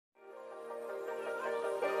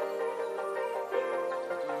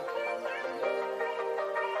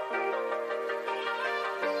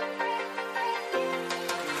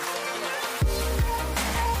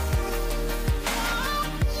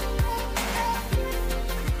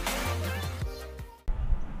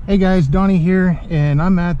Hey guys, Donnie here, and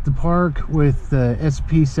I'm at the park with the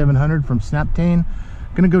SP700 from SnapTain.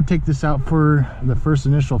 Gonna go take this out for the first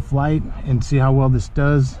initial flight and see how well this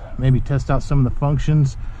does, maybe test out some of the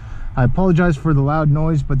functions. I apologize for the loud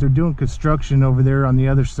noise, but they're doing construction over there on the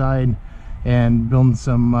other side and building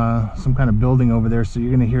some kind of building over there, so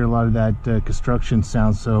you're gonna hear a lot of that construction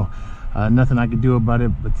sound. So nothing I could do about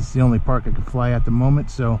it, but this is the only park I can fly at the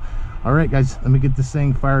moment. So all right guys, let me get this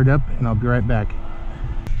thing fired up and I'll be right back.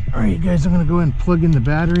 All right guys, I'm gonna go ahead and plug in the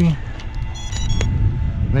battery.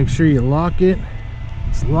 Make sure you lock it.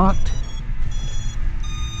 It's locked.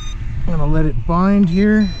 I'm gonna let it bind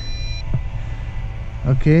here.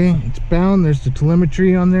 Okay, it's bound. There's the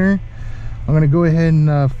telemetry on there. I'm gonna go ahead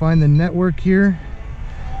and find the network here.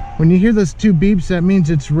 When you hear those two beeps, that means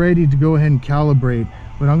it's ready to go ahead and calibrate.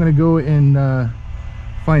 But I'm gonna go and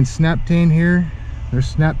find SnapTain here.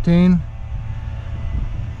 There's SnapTain.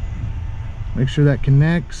 Make sure that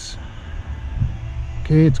connects.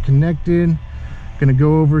 Okay, it's connected. Gonna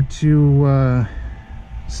go over to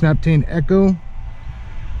SnapTain Echo.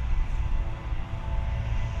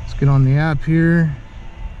 Let's get on the app here.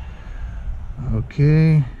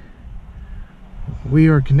 Okay, we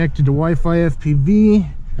are connected to Wi-Fi FPV.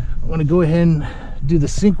 I'm gonna go ahead and do the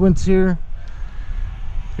sequence here.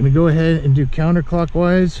 Gonna go ahead and do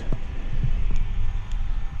counterclockwise.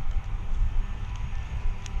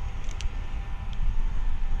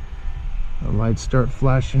 The lights start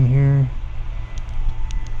flashing here.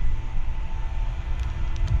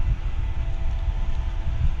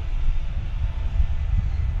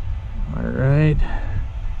 All right.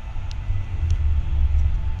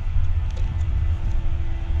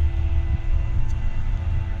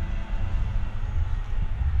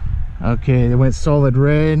 Okay, they went solid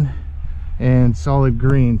red and solid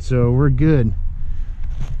green, so we're good.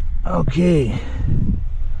 Okay.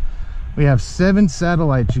 We have 7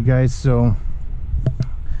 satellites, you guys, so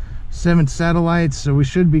 7 satellites, so we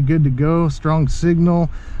should be good to go. Strong signal.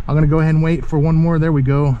 I'm gonna go ahead and wait for one more. There we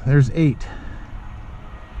go. There's 8.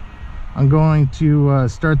 I'm going to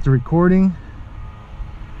start the recording.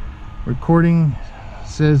 Recording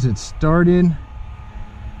says it started,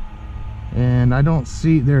 and I don't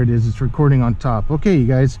see, there it is, it's recording on top. Okay, you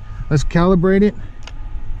guys, let's calibrate it.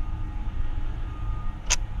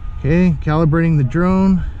 Okay, calibrating the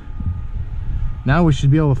drone. Now we should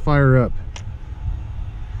be able to fire up.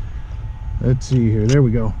 Let's see here, there we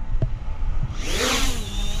go.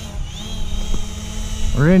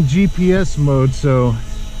 We're in GPS mode, so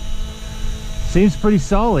seems pretty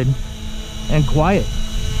solid and quiet.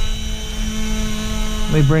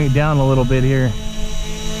 Let me bring it down a little bit here.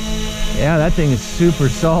 Yeah, that thing is super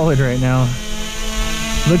solid right now.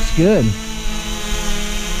 Looks good.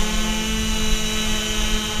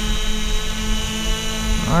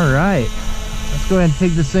 All right. Let's go ahead and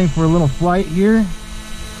take this thing for a little flight here.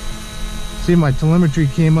 See if my telemetry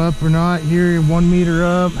came up or not here. 1 meter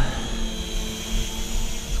up.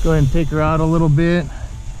 Let's go ahead and take her out a little bit.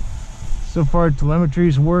 So far telemetry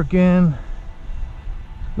is working.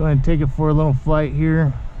 Let's go ahead and take it for a little flight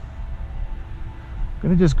here.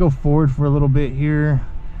 Gonna just go forward for a little bit here.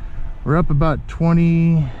 We're up about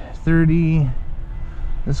 20, 30.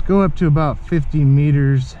 Let's go up to about 50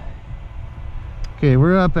 meters. Okay,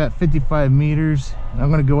 we're up at 55 meters.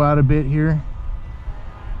 I'm gonna go out a bit here.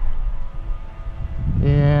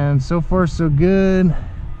 And so far so good.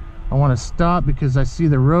 I wanna stop because I see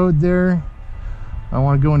the road there. I don't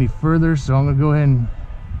wanna go any further, so I'm gonna go ahead and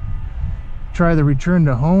try the return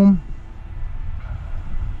to home.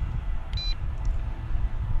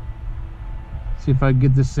 See if I can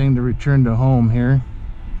get this thing to return to home here.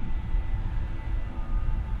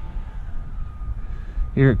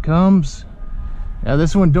 Here it comes. Now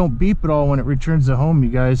this one don't beep at all when it returns to home,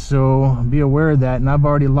 you guys, so be aware of that. And I've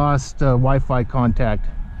already lost Wi-Fi contact.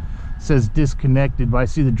 It says disconnected, but I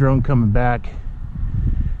see the drone coming back.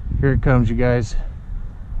 Here it comes, you guys.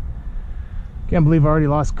 Can't believe I already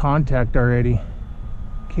lost contact already.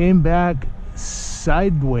 Came back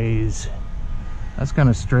sideways. That's kind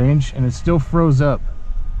of strange, and it still froze up.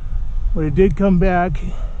 But it did come back.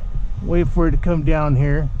 Wait for it to come down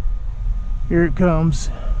here. Here it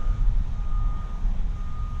comes.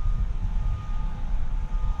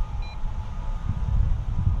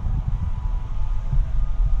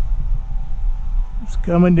 It's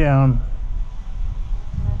coming down.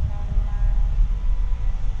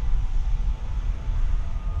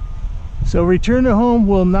 So return to home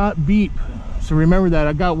will not beep. So remember that.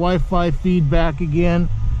 I got Wi-Fi feedback again,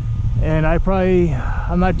 and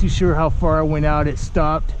I'm not too sure how far I went out. It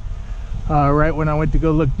stopped right when I went to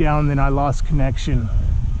go look down, then I lost connection.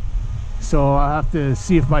 so I'll have to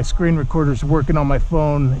see if my screen recorder's working on my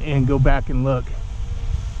phone and go back and look.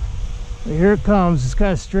 But here it comes. It's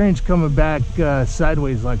kind of strange coming back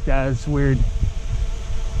sideways like that. It's weird.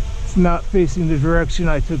 It's not facing the direction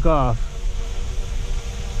I took off.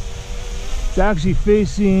 It's actually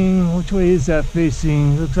facing, which way is that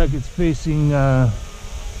facing? Looks like it's facing, it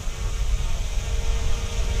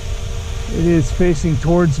is facing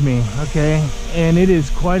towards me, okay? And it is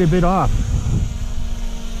quite a bit off.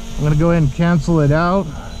 I'm gonna go ahead and cancel it out.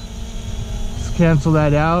 Let's cancel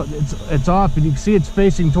that out. It's off, and you can see it's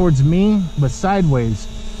facing towards me, but sideways.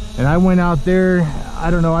 And I went out there,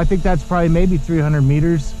 I don't know, I think that's probably maybe 300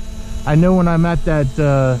 meters. I know when I'm at that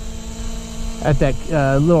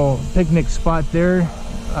little picnic spot there,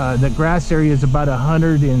 the grass area is about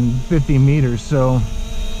 150 meters. So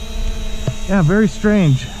yeah, very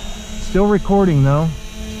strange. Still recording though.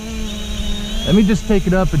 Let me just take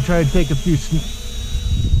it up and try to take a few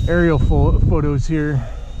aerial photos here.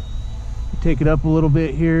 Take it up a little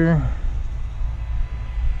bit here.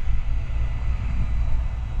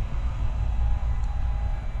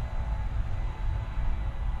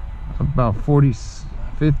 About 40,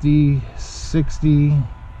 50, 60,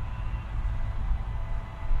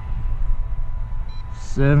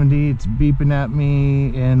 70. It's beeping at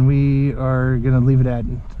me, and we are gonna leave it at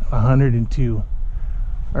 102.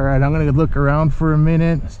 All right, I'm gonna look around for a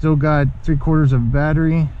minute. Still got 3/4 of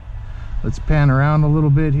battery. Let's pan around a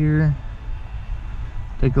little bit here.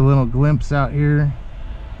 Take a little glimpse out here,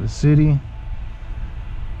 the city.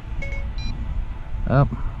 Oh,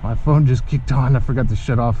 my phone just kicked on. I forgot to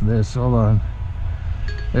shut off this. Hold on.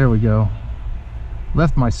 There we go.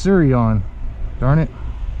 Left my Siri on. Darn it.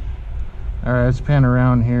 All right, let's pan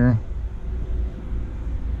around here.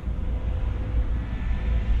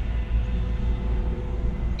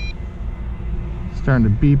 Starting to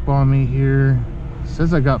beep on me here. It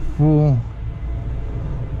says I got full.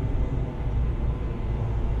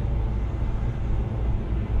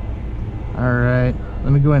 All right,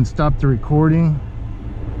 let me go ahead and stop the recording.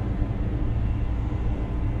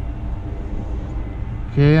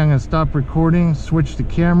 Okay, I'm gonna stop recording, switch the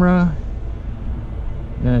camera.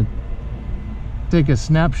 I'm gonna take a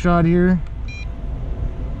snapshot here.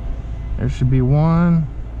 There should be one.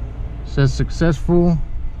 It says successful.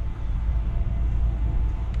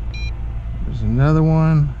 There's another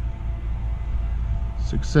one.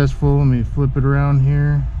 Successful. Let me flip it around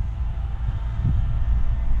here.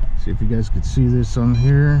 See if you guys could see this on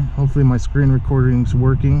here. Hopefully my screen recording's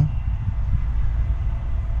working.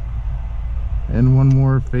 And one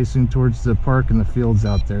more facing towards the park and the fields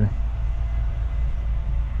out there.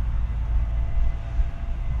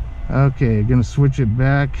 Okay, gonna switch it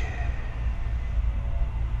back.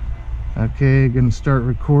 Okay, gonna start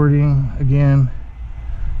recording again.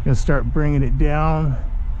 Gonna start bringing it down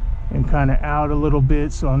and kind of out a little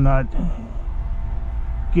bit so I'm not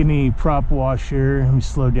getting any prop wash here. Let me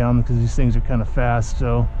slow down because these things are kind of fast.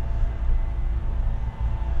 So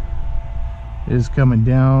it is coming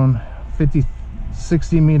down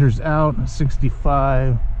 60 meters out,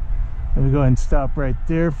 65. Let me go ahead and stop right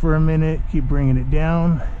there for a minute. Keep bringing it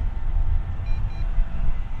down.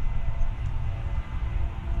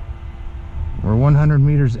 We're 100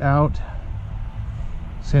 meters out.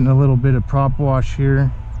 It's hitting a little bit of prop wash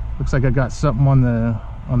here. Looks like I got something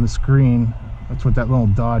on the screen. That's what that little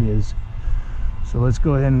dot is. So let's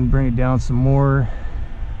go ahead and bring it down some more.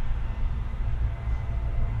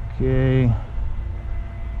 Okay.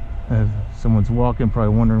 Someone's walking,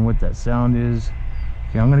 probably wondering what that sound is.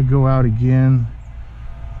 Okay, I'm gonna go out again.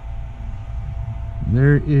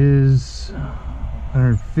 There is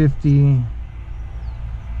 150.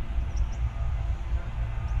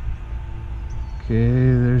 Okay,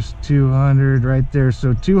 there's 200 right there.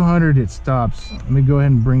 So 200, it stops. Let me go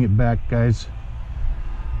ahead and bring it back, guys.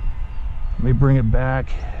 Let me bring it back.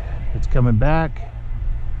 It's coming back.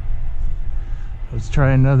 Let's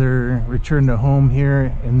try another return to home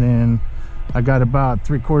here, and then I got about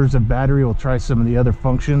 3/4 of battery. We'll try some of the other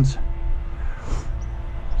functions.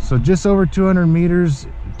 So just over 200 meters,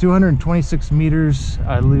 226 meters,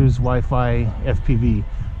 I lose Wi-Fi FPV,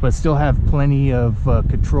 but still have plenty of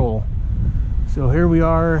control. So here we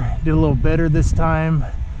are, did a little better this time.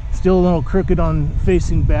 Still a little crooked on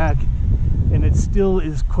facing back, and it still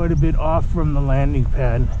is quite a bit off from the landing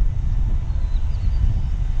pad.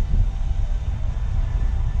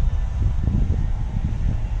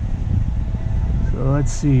 So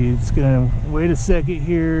let's see, it's gonna wait a second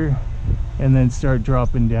here and then start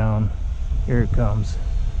dropping down. Here it comes.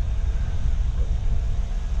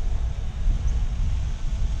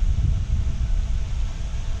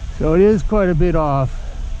 So it is quite a bit off.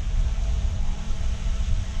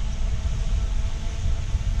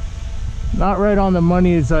 Not right on the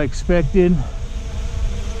money as I expected.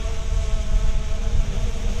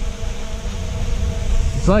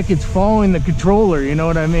 It's like it's following the controller, you know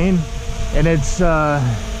what I mean? And it's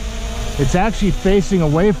actually facing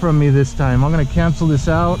away from me this time. I'm gonna cancel this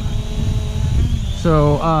out.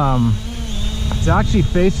 So it's actually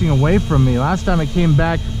facing away from me. Last time it came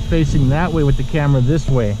back facing that way with the camera this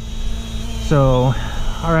way. So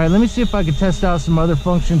all right, let me see if I can test out some other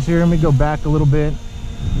functions here. Let me go back a little bit.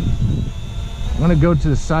 I'm gonna go to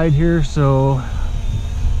the side here. So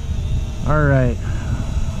all right,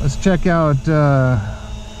 let's check out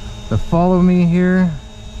the follow me here.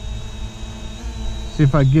 See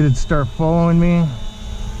if I get it to start following me.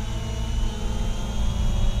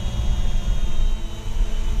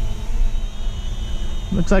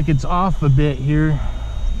 Looks like it's off a bit here.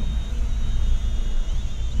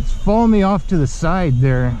 It's following me off to the side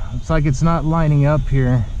there. It's like it's not lining up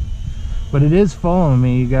here, but it is following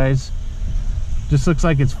me, you guys. Just looks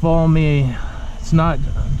like it's following me. It's not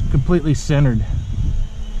completely centered.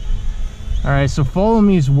 All right, so follow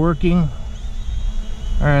me is working.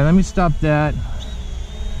 All right, let me stop that.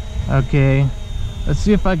 Okay, let's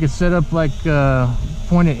see if I could set up like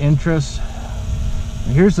point of interest.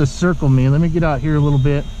 Here's a circle me. Let me get out here a little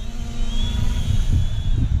bit.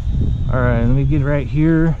 All right, let me get right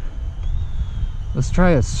here. Let's try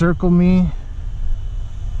a circle me.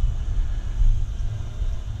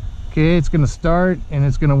 Okay, it's gonna start and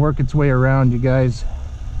it's gonna work its way around, you guys.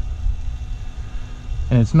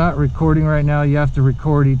 And it's not recording right now. You have to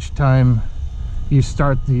record each time you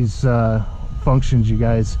start these functions, you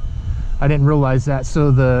guys. I didn't realize that.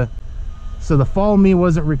 So the follow me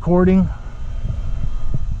wasn't recording.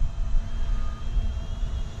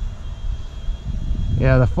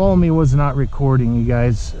 Yeah, the follow me was not recording, you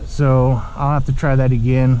guys. So I'll have to try that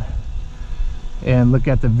again and look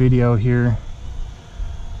at the video here.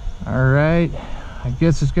 All right, I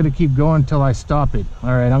guess it's gonna keep going until I stop it.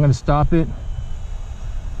 All right, I'm gonna stop it.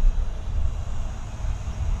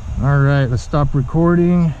 All right, let's stop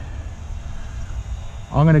recording.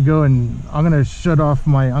 I'm gonna go and I'm gonna shut off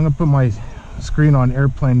my, I'm gonna put my screen on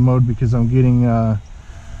airplane mode because I'm getting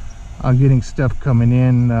stuff coming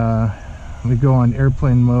in. Let me go on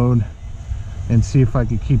airplane mode and see if I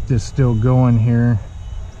can keep this still going here.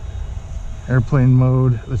 Airplane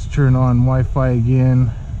mode, let's turn on Wi-Fi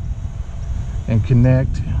again and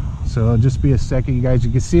connect. So it'll just be a second, you guys.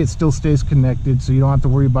 You can see it still stays connected, so you don't have to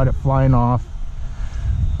worry about it flying off.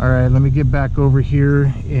 All right, let me get back over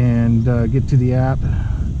here and get to the app.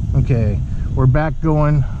 Okay, we're back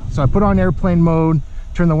going. So I put on airplane mode,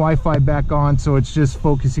 turn the Wi-Fi back on, so it's just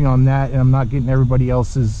focusing on that, and I'm not getting everybody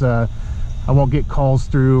else's, I won't get calls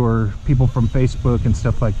through or people from Facebook and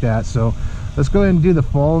stuff like that. So let's go ahead and do the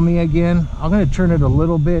follow me again. I'm gonna turn it a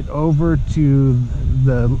little bit over to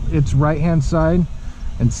its right hand side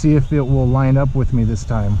and see if it will line up with me this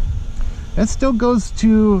time. That still goes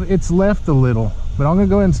to its left a little, but I'm gonna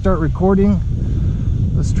go ahead and start recording.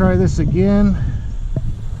 Let's try this again.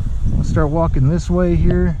 I'll start walking this way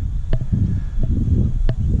here.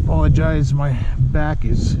 Apologize, my back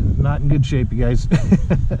is not in good shape, you guys.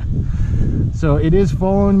 So it is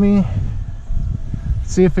following me.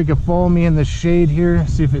 See if it can follow me in the shade here.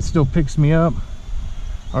 See if it still picks me up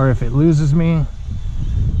or if it loses me.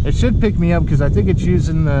 It should pick me up because I think it's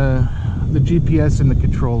using the GPS in the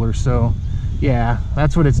controller. So yeah,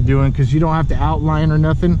 that's what it's doing, because you don't have to outline or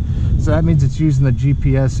nothing. So that means it's using the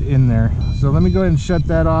GPS in there. So let me go ahead and shut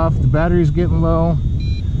that off. The battery's getting low.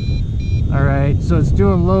 All right, so it's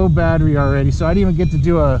doing low battery already. So I didn't even get to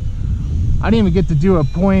do a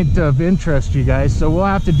point of interest, you guys. So we'll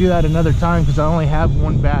have to do that another time because I only have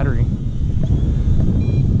one battery.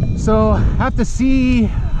 So I have to see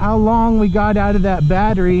how long we got out of that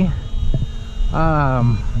battery.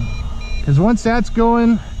 Because once that's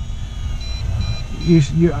going,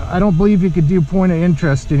 I don't believe you could do point of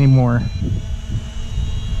interest anymore.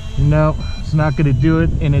 No, it's not going to do it,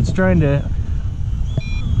 and it's trying to.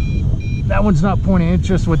 That one's not point of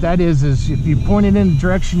interest. What that is if you point it in the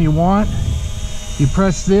direction you want, you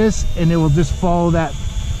press this and it will just follow that.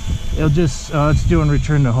 It'll just it's doing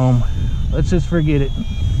return to home. Let's just forget it.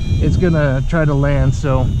 It's gonna try to land.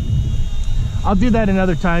 So I'll do that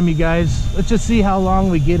another time, you guys. Let's just see how long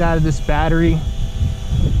we get out of this battery.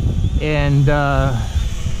 And I'm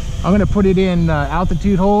gonna put it in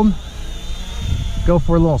altitude hold, go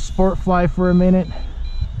for a little sport fly for a minute.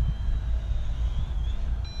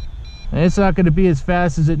 And it's not going to be as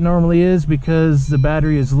fast as it normally is because the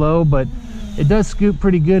battery is low, but it does scoot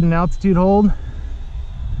pretty good in altitude hold.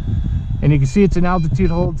 And you can see it's in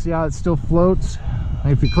altitude hold. See how it still floats?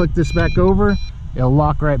 And if you click this back over, it'll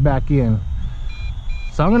lock right back in.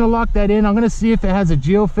 So I'm gonna lock that in. I'm gonna see if it has a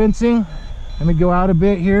geofencing. Let me go out a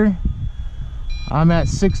bit here. I'm at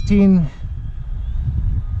 16.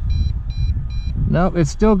 Nope, it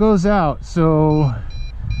still goes out. So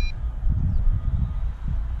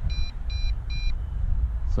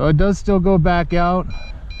it does still go back out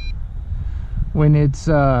when it's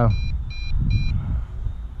on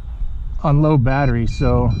low battery.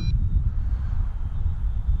 So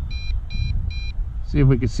see if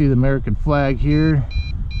we can see the American flag here.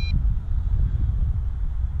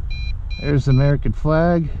 There's the American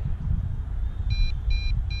flag.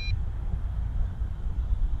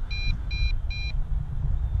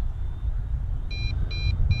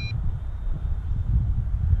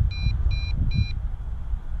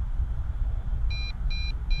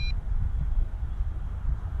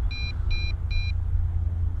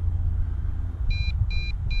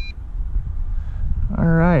 All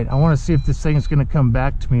right, I want to see if this thing is going to come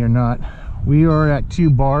back to me or not. We are at 2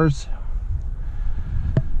 bars.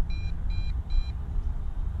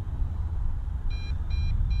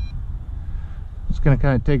 Just going to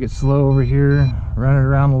kind of take it slow over here, run it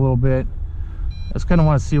around a little bit. I just kind of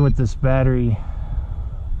want to see what this battery,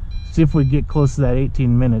 see if we get close to that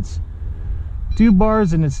 18 minutes. 2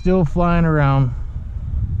 bars and it's still flying around.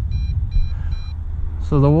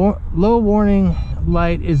 So the low warning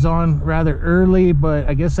light is on rather early, but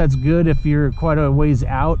I guess that's good if you're quite a ways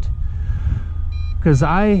out, because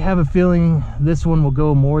I have a feeling this one will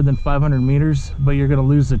go more than 500 meters, but you're going to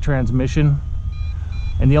lose the transmission.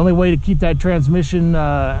 And the only way to keep that transmission,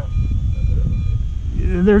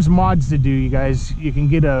 there's mods to do, you guys. You can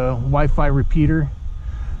get a Wi-Fi repeater.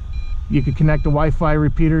 You can connect a Wi-Fi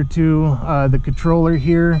repeater to the controller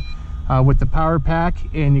here with the power pack,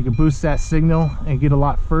 and you can boost that signal and get a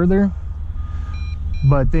lot further.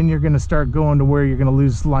 But then you're going to start going to where you're going to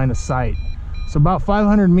lose line of sight. So about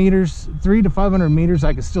 500 meters, 300 to 500 meters,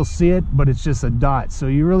 I can still see it, but it's just a dot. So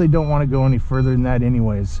you really don't want to go any further than that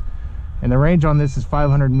anyways. And the range on this is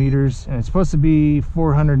 500 meters, and it's supposed to be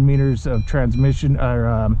 400 meters of transmission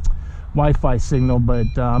or Wi-Fi signal, but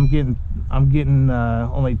I'm getting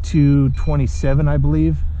only 227, I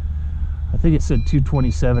believe. I think it said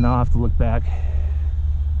 227. I'll have to look back.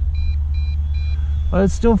 But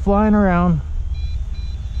it's still flying around.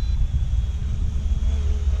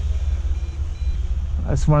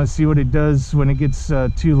 I just want to see what it does when it gets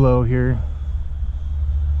too low here.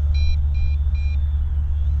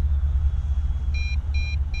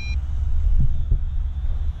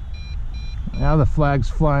 Now the flag's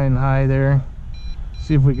flying high there.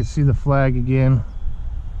 See if we can see the flag again.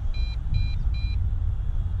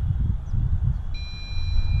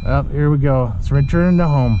 Oh, here we go. It's returning to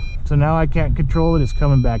home. So now I can't control it. It's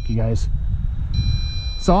coming back, you guys.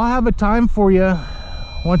 So I'll have a time for you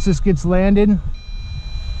once this gets landed.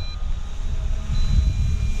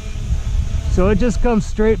 So it just comes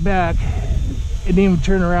straight back. It didn't even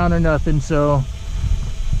turn around or nothing. So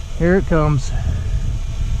here it comes.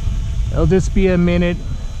 It'll just be a minute.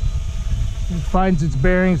 It finds its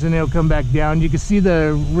bearings and it'll come back down. You can see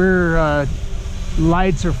the rear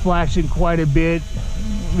lights are flashing quite a bit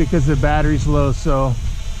because the battery's low. So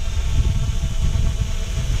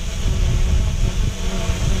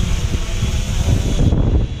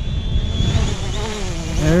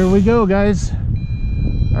there we go, guys.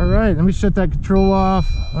 All right, let me shut that control off.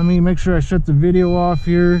 Let me make sure I shut the video off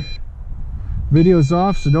here. Video's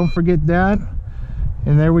off, so don't forget that.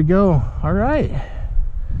 And there we go. All right,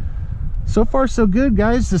 so far so good,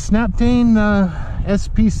 guys. The SnapTain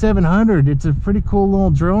SP700, it's a pretty cool little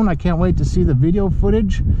drone. I can't wait to see the video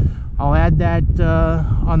footage. I'll add that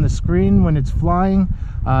on the screen when it's flying.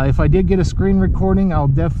 If I did get a screen recording, I'll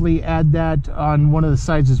definitely add that on one of the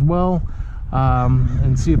sides as well,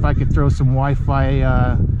 and see if I could throw some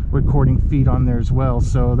Wi-Fi recording feed on there as well,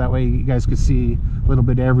 so that way you guys could see a little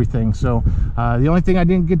bit of everything. So the only thing I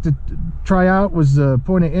didn't get to try out was the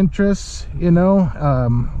point of interest, you know.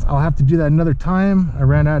 I'll have to do that another time. I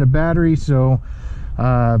ran out of battery, so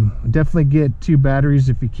definitely get 2 batteries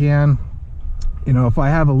if you can. You know, if I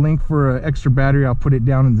have a link for an extra battery, I'll put it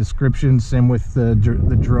down in the description. Same with the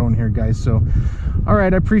drone here, guys. So all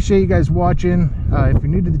right, I appreciate you guys watching. If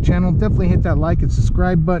you're new to the channel, definitely hit that like and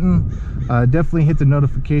subscribe button. Definitely hit the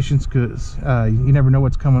notifications, because you never know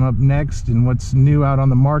what's coming up next and what's new out on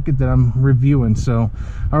the market that I'm reviewing. So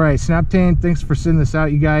all right, SnapTain, thanks for sending this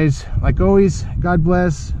out, you guys. Like always, God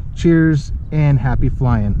bless, cheers, and happy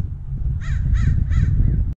flying.